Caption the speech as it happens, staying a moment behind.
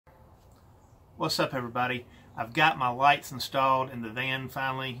What's up, everybody? I've got my lights installed in the van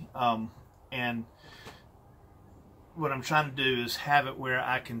finally, and what I'm trying to do is have it where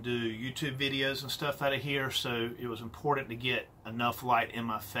I can do YouTube videos and stuff out of here, so it was important to get enough light in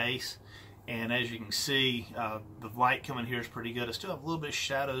my face. And as you can see, the light coming here is pretty good. I still have a little bit of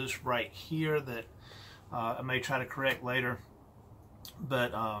shadows right here that I may try to correct later,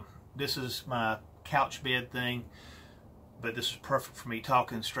 but this is my couch bed thing. But this is perfect for me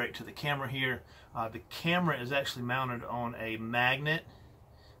talking straight to the camera here. The camera is actually mounted on a magnet.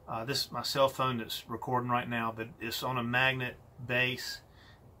 This is my cell phone that's recording right now, but it's on a magnet base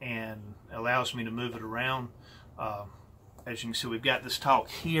and allows me to move it around. As you can see, we've got this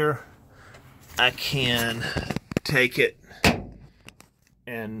talk here. I can take it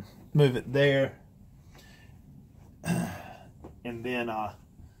and move it there. And then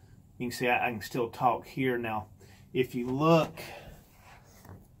you can see I can still talk here now. If you look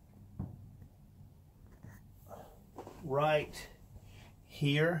right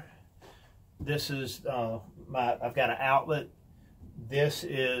here, this is I've got an outlet. This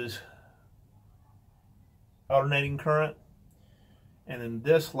is alternating current, and then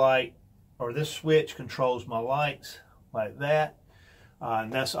this light or this switch controls my lights like that,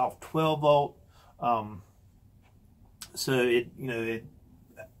 and that's off 12 volt. So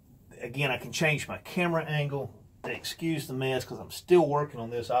again, I can change my camera angle. Excuse the mess because I'm still working on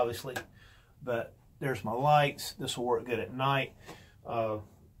this, obviously, but there's my lights. This will work good at night.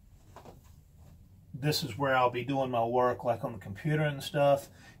 This is where I'll be doing my work, like on the computer and stuff,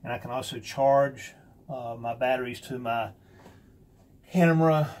 and I can also charge my batteries to my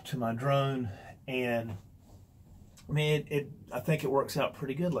camera, to my drone, and I mean, I think it works out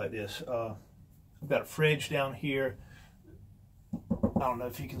pretty good like this. I've got a fridge down here. I don't know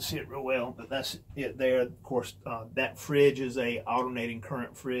if you can see it real well, but that's it there. Of course, that fridge is a alternating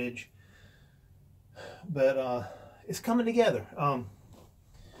current fridge, but it's coming together.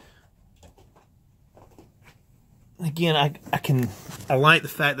 Again, I like the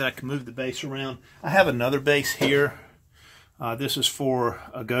fact that I can move the base around. I have another base here. This is for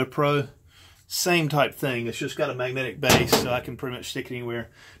a GoPro. Same type thing. It's just got a magnetic base, so I can pretty much stick it anywhere.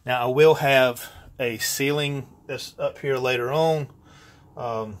 Now, I will have a ceiling that's up here later on.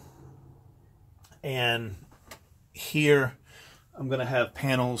 And here I'm going to have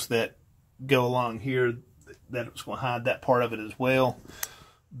panels that go along here that's going to hide that part of it as well.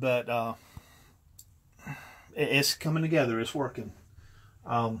 But it's coming together. It's working.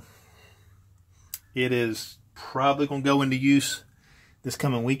 It is probably going to go into use this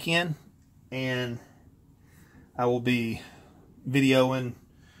coming weekend, and I will be videoing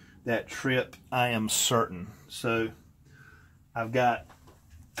that trip, I am certain. So I've got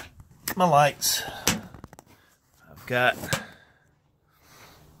my lights, I've got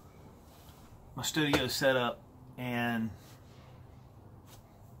my studio set up, and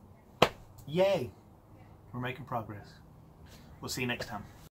yay, we're making progress. We'll see you next time.